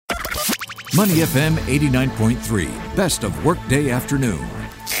Money FM 89.3, best of workday afternoon.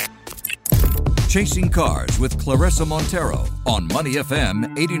 Chasing Cars with Clarissa Montero on Money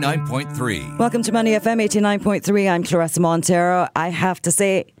FM 89.3. Welcome to Money FM 89.3. I'm Clarissa Montero. I have to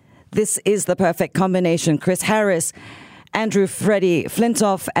say, this is the perfect combination. Chris Harris, Andrew Freddie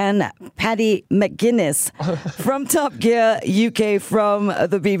Flintoff, and Paddy McGuinness from Top Gear UK from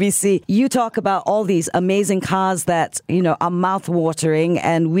the BBC. You talk about all these amazing cars that, are mouth-watering,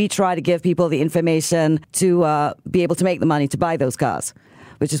 and we try to give people the information to be able to make the money to buy those cars,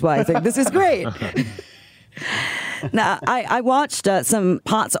 which is why I think this is great. Now, I watched some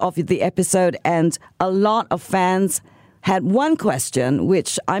parts of the episode, and a lot of fans had one question,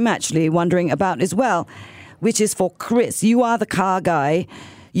 which I'm actually wondering about as well, which is for Chris. You are the car guy.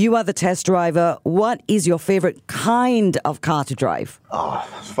 You are the test driver. What is your favorite kind of car to drive?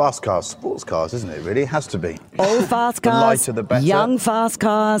 Fast cars, sports cars, isn't it, really? It has to be. Old fast cars, the lighter, the better. Young fast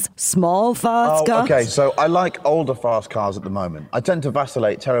cars, small fast cars. Okay, so I like older fast cars at the moment. I tend to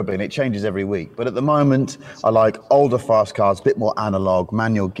vacillate terribly, and it changes every week. But at the moment, I like older fast cars, a bit more analog,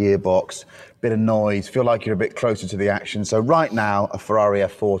 manual gearbox, bit of noise, feel like you're a bit closer to the action. So right now, a Ferrari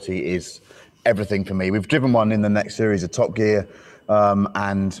F40 is everything for me. We've driven one in the next series of Top Gear,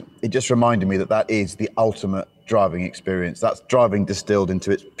 and it just reminded me that is the ultimate driving experience. That's driving distilled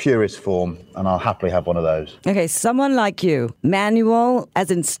into its purest form, and I'll happily have one of those. Okay, someone like you, manual, as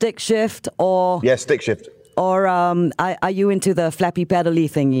in stick shift, or... Yeah, stick shift. Or are you into the flappy pedal-y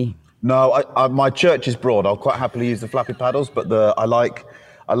thingy? No, my church is broad. I'll quite happily use the flappy paddles, but I like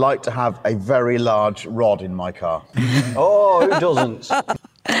to have a very large rod in my car. Oh, who doesn't?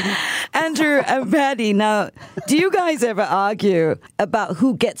 Andrew and Paddy, now, do you guys ever argue about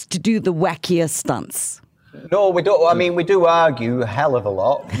who gets to do the wackier stunts? No, we don't. I mean, we do argue a hell of a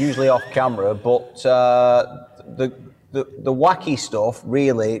lot, usually off camera, but the wacky stuff,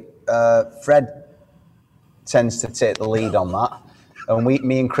 really, Fred tends to take the lead on that. And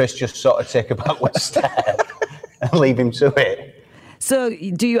me and Chris just sort of take a backward step and leave him to it. So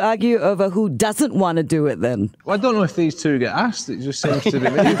do you argue over who doesn't want to do it then? Well, I don't know if these two get asked. It just seems to be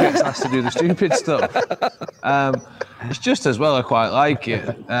me who gets asked to do the stupid stuff. It's just as well I quite like it.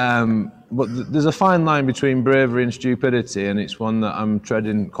 But there's a fine line between bravery and stupidity, and it's one that I'm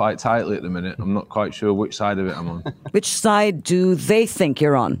treading quite tightly at the minute. I'm not quite sure which side of it I'm on. Which side do they think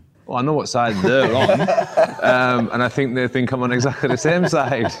you're on? Well, I know what side they're on, and I think they think I'm on exactly the same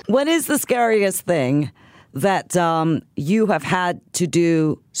side. What is the scariest thing that you have had to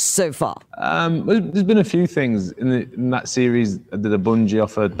do so far? There's been a few things in that series. I did a bungee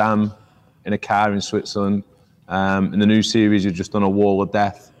off a dam in a car in Switzerland. In the new series, you've just done a wall of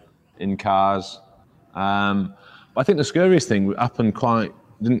death in cars. But I think the scariest thing happened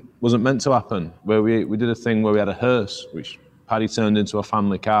wasn't meant to happen. Where we did a thing where we had a hearse, which Paddy turned into a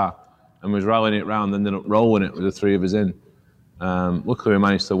family car, and was rallying it round, ended up rolling it with the three of us in. Luckily, we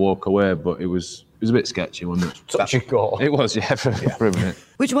managed to walk away, but it was a bit sketchy, wasn't it? Touch and go. It was, yeah, for a minute.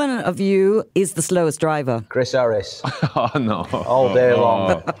 Which one of you is the slowest driver? Chris Harris. Oh, no. All day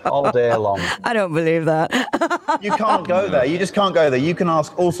long. All day long. I don't believe that. You can't go there. You just can't go there. You can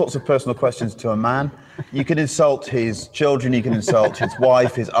ask all sorts of personal questions to a man. You can insult his children. You can insult his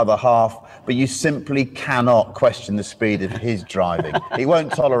wife, his other half. But you simply cannot question the speed of his driving. He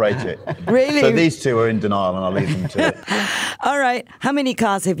won't tolerate it. Really? So these two are in denial, and I'll leave them to it. All right. How many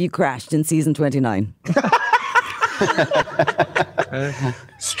cars have you crashed in season 29?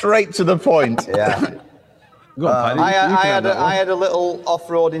 Straight to the point. Yeah. Go on, Paddy. I had a little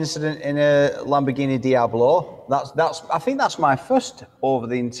off-road incident in a Lamborghini Diablo. I think that's my first over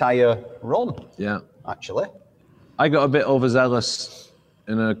the entire run. Yeah. Actually. I got a bit overzealous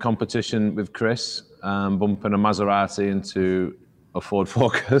in a competition with Chris, bumping a Maserati into a Ford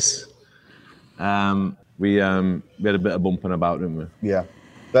Focus. We had a bit of bumping about, didn't we? Yeah.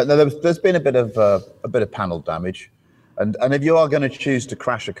 But no, there's been a bit of panel damage, and if you are going to choose to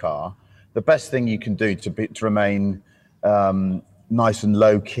crash a car, the best thing you can do to remain nice and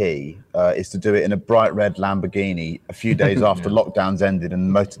low key is to do it in a bright red Lamborghini a few days after lockdowns ended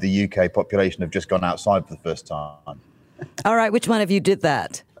and most of the UK population have just gone outside for the first time. All right, which one of you did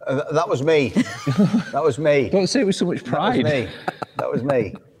that? That was me. That was me. Don't say it with so much pride. That was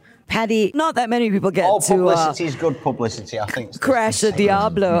me. Paddy, not that many people get All to publicity is good publicity, I think. crash a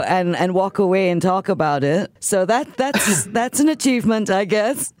Diablo and walk away and talk about it. So that's an achievement, I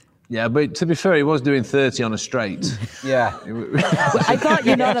guess. Yeah, but to be fair, he was doing 30 on a straight. Yeah. I thought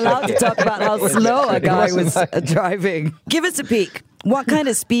you're not allowed to talk about how slow a guy was driving. Give us a peek. What kind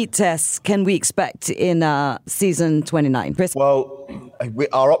of speed tests can we expect in season 29, Chris? Well,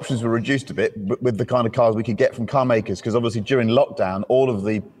 our options were reduced a bit with the kind of cars we could get from car makers, because obviously during lockdown, all of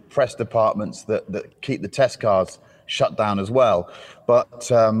the press departments that keep the test cars shut down as well. But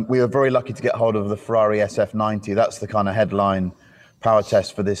we were very lucky to get hold of the Ferrari SF90. That's the kind of headline power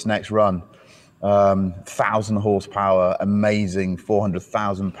test for this next run. 1,000 horsepower, amazing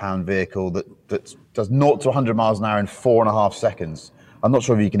 400,000 pound vehicle that does 0 to 100 miles an hour in 4.5 seconds. I'm not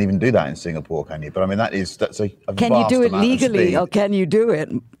sure if you can even do that in Singapore, can you? But I mean, that's a Can you do it legally, or can you do it?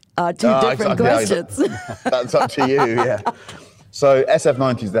 Two different questions. That's up to you. Yeah. So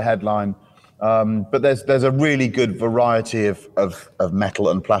SF90 is the headline, but there's a really good variety of metal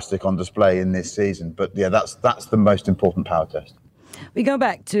and plastic on display in this season. But yeah, that's the most important power test. We go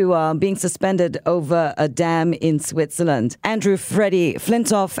back to being suspended over a dam in Switzerland. Andrew Freddie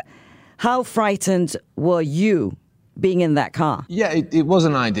Flintoff, how frightened were you being in that car? Yeah, it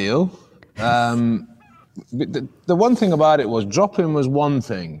wasn't ideal. The one thing about it was dropping was one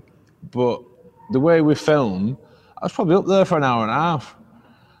thing, but the way we filmed, I was probably up there for an hour and a half.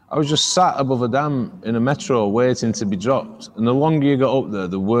 I was just sat above a dam in a metro waiting to be dropped. And the longer you got up there,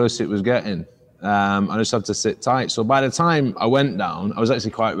 the worse it was getting. I just had to sit tight. So by the time I went down, I was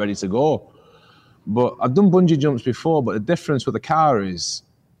actually quite ready to go. But I've done bungee jumps before, but the difference with a car is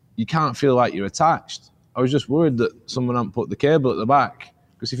you can't feel like you're attached. I was just worried that someone hadn't put the cable at the back.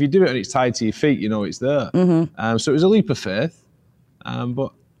 Because if you do it and it's tied to your feet, you know it's there. Mm-hmm. So it was a leap of faith.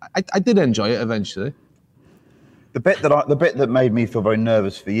 But I did enjoy it eventually. The bit that made me feel very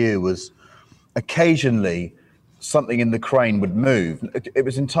nervous for you was occasionally something in the crane would move. It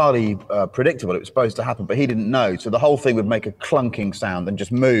was entirely predictable. It was supposed to happen, but he didn't know. So the whole thing would make a clunking sound and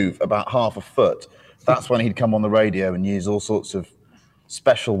just move about half a foot. That's when he'd come on the radio and use all sorts of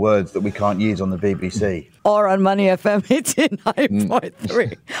special words that we can't use on the BBC. Or on Money FM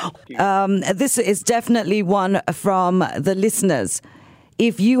 89.3. This is definitely one from the listeners.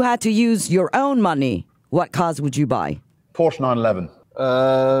 If you had to use your own money, what cars would you buy? Porsche 911.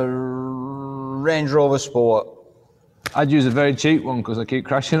 Range Rover Sport. I'd use a very cheap one because I keep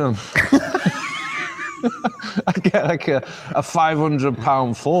crashing them. I'd get like a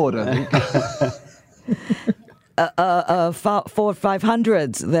 £500 Ford, I think. Ford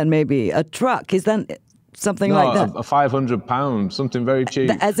 500, then maybe a truck. Is that something like that? A £500, something very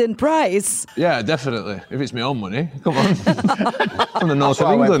cheap. As in price? Yeah, definitely. If it's my own money, come on. From the north of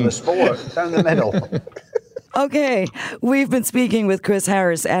I England. went for the Sport, down the middle. Okay, we've been speaking with Chris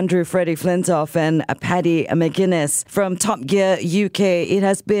Harris, Andrew Freddie Flintoff, and Paddy McGuinness from Top Gear UK. It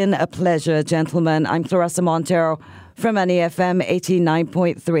has been a pleasure, gentlemen. I'm Clarissa Montero from Money FM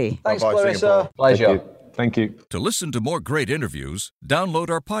 89.3. Thanks, Bye-bye, Clarissa. Singapore. Pleasure. Thank you. To listen to more great interviews, download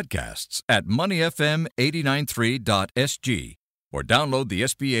our podcasts at moneyfm893.sg or download the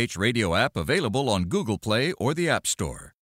SBH radio app available on Google Play or the App Store.